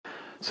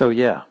So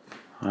yeah,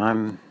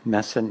 I'm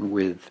messing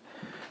with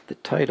the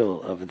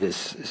title of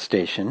this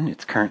station.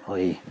 It's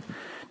currently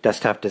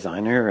Desktop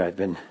Designer. I've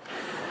been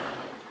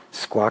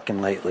squawking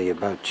lately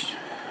about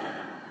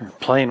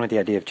playing with the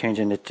idea of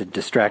changing it to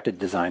Distracted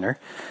Designer.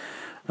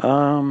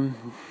 My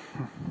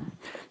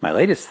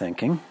latest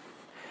thinking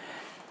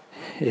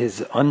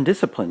is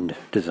Undisciplined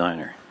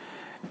Designer,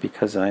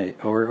 because I've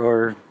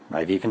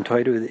even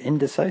toyed with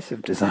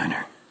Indecisive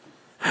Designer.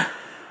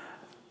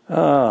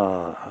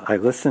 I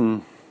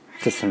listen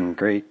to some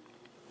great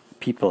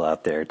people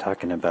out there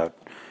talking about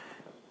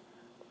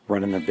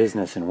running the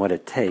business and what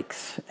it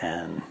takes,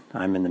 and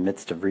I'm in the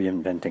midst of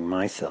reinventing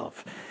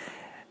myself.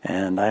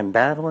 And I'm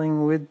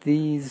battling with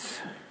these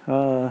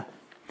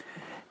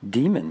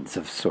demons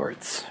of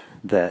sorts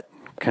that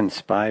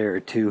conspire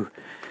to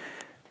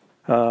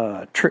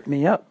trip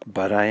me up.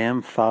 But I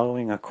am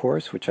following a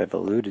course, which I've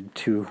alluded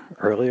to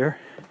earlier,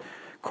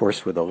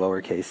 course with a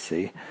lowercase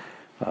c,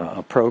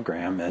 a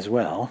program as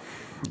well.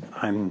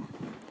 I'm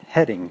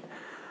heading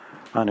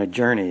on a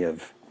journey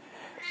of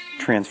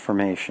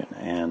transformation,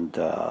 and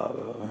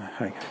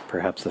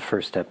perhaps the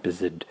first step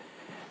is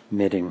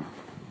admitting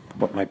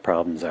what my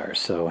problems are.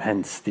 So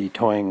hence the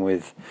toying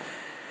with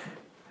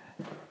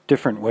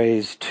different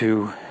ways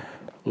to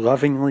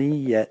lovingly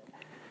yet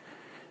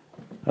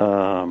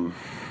a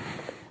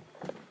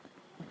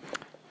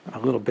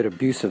little bit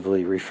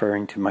abusively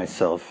referring to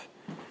myself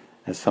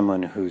as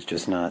someone who's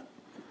just not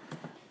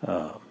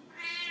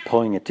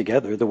pulling it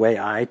together the way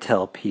I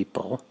tell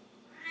people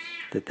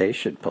that they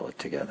should pull it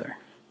together.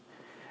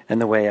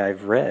 And the way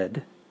I've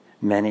read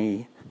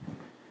many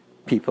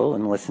people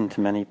and listened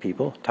to many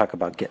people talk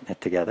about getting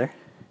it together.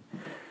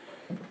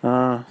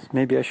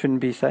 Maybe I shouldn't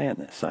be saying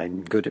this.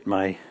 I'm good at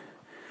my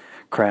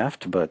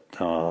craft, but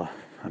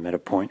I'm at a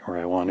point where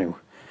I want to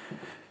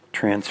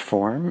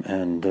transform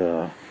and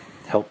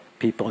help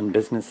people and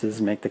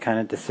businesses make the kind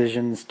of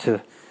decisions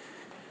to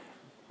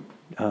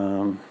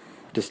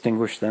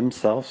distinguish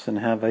themselves and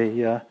have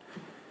a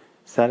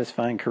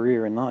satisfying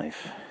career in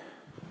life.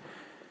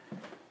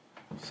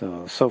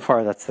 So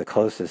far that's the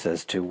closest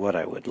as to what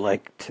I would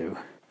like to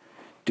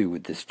do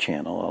with this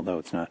channel, although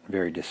it's not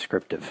very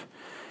descriptive.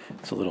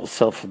 It's a little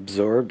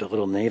self-absorbed, a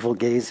little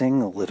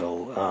navel-gazing, a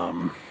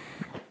little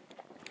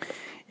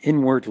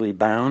inwardly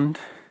bound,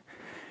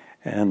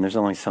 and there's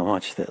only so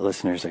much that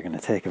listeners are going to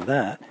take of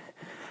that.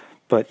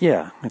 But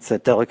yeah, it's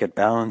that delicate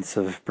balance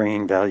of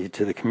bringing value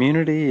to the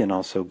community and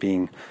also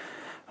being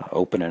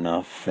open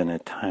enough and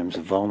at times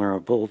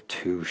vulnerable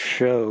to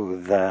show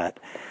that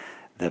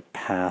the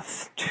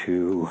path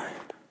to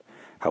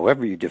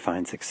however you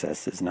define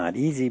success is not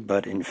easy,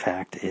 but in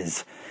fact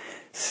is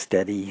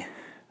steady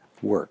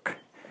work.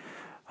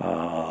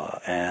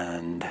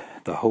 And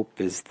the hope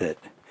is that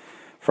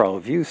for all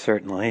of you,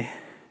 certainly,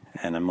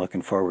 and I'm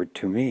looking forward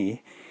to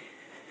me,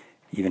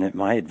 even at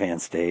my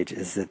advanced age,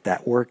 is that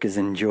that work is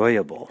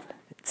enjoyable.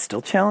 It's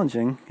still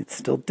challenging, it's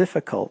still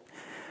difficult,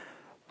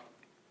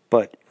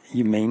 but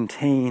you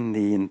maintain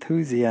the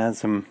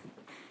enthusiasm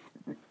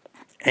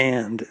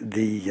and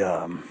the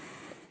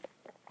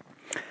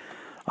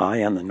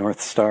eye on the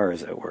North Star,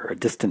 as it were, a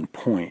distant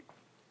point,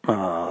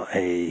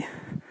 an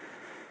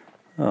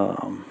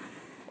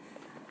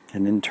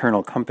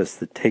internal compass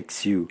that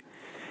takes you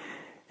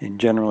in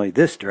generally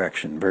this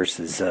direction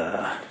versus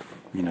the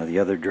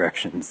other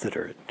directions that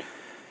are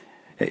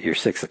at your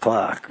 6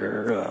 o'clock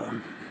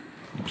or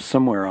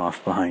somewhere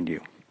off behind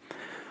you.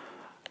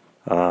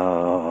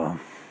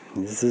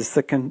 Is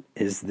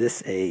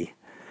this a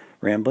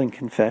rambling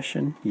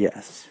confession?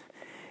 Yes.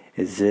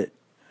 Is it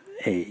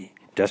a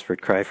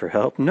desperate cry for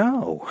help?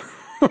 No.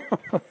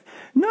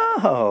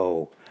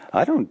 No.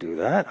 I don't do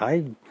that.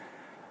 I'm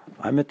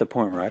at the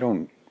point where I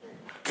don't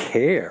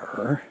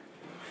care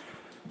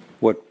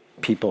what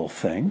people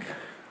think.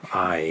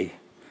 I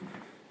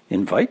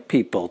invite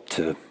people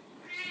to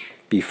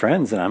be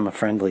friends, and I'm a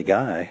friendly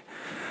guy.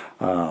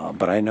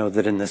 But I know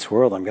that in this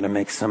world I'm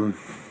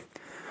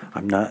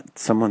not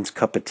someone's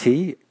cup of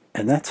tea,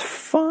 and that's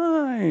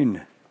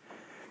fine.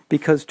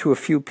 Because to a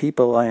few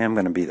people, I am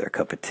going to be their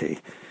cup of tea.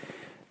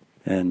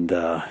 And,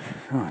 now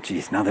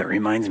that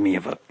reminds me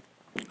of a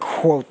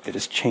quote that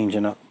is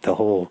changing up the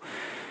whole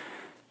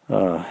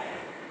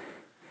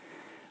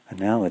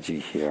analogy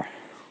here.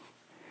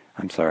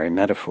 I'm sorry,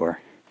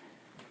 metaphor.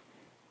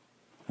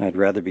 I'd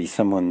rather be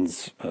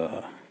someone's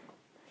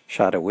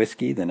shot of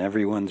whiskey than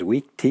everyone's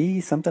weak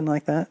tea, something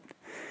like that.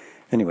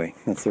 Anyway,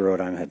 that's the road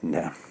I'm heading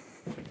down.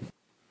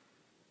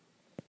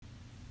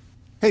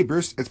 Hey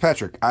Bruce, it's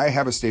Patrick. I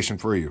have a station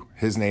for you.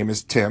 His name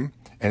is Tim,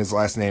 and his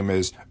last name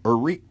is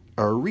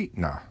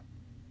Aretna.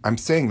 I'm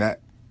saying that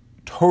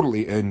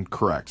totally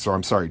incorrect, so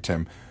I'm sorry,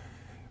 Tim,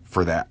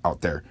 for that out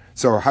there.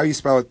 So how you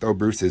spell it, though,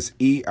 Bruce, is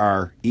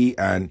Ereneta.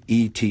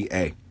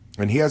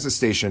 And he has a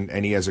station,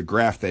 and he has a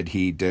graph that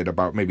he did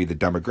about maybe the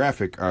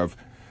demographic of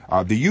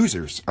the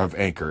users of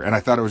Anchor. And I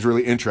thought it was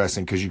really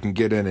interesting because you can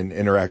get in and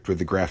interact with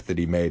the graph that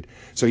he made.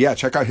 So yeah,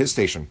 check out his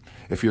station.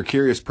 If you're a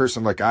curious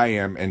person like I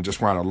am and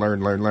just want to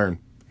learn,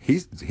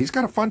 he's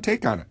got a fun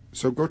take on it.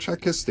 So go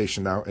check his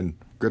station out, and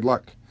good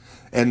luck.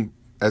 And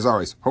as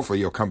always, hopefully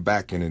you'll come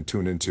back and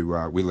tune into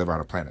We Live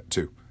on a Planet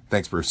too.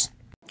 Thanks, Bruce.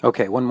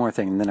 Okay, one more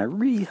thing, and then I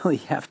really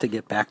have to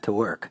get back to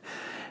work.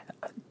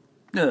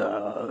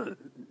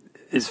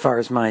 As far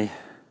as my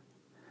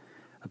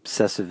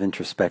obsessive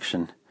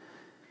introspection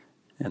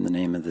and the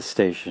name of the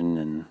station,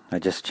 and I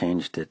just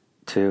changed it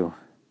to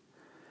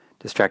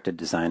Distracted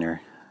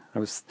Designer. I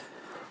was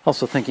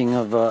also thinking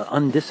of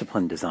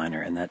Undisciplined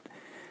Designer, and that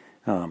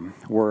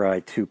were I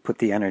to put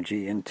the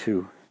energy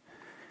into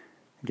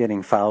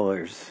getting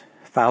followers,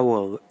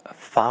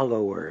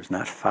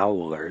 not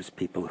fowlers,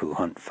 people who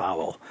hunt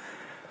fowl,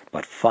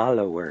 but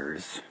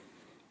followers,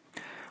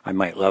 I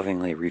might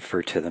lovingly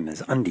refer to them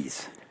as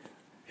undies,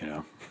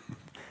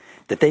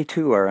 that they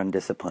too are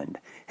undisciplined.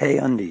 Hey,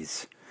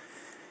 undies.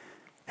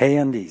 Hey,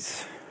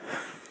 undies.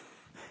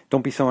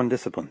 Don't be so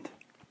undisciplined.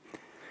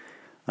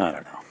 I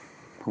don't know.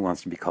 Who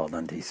wants to be called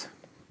undies?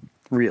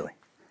 Really?